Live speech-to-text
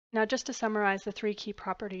Now, just to summarize the three key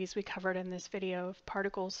properties we covered in this video of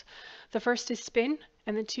particles, the first is spin,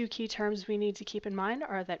 and the two key terms we need to keep in mind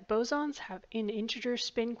are that bosons have an integer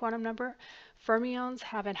spin quantum number, fermions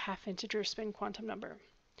have a half-integer spin quantum number.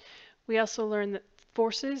 We also learned that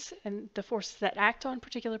forces and the forces that act on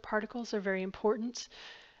particular particles are very important.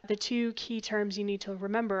 The two key terms you need to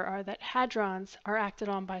remember are that hadrons are acted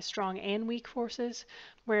on by strong and weak forces,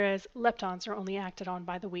 whereas leptons are only acted on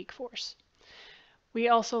by the weak force. We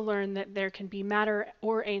also learned that there can be matter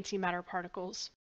or antimatter particles.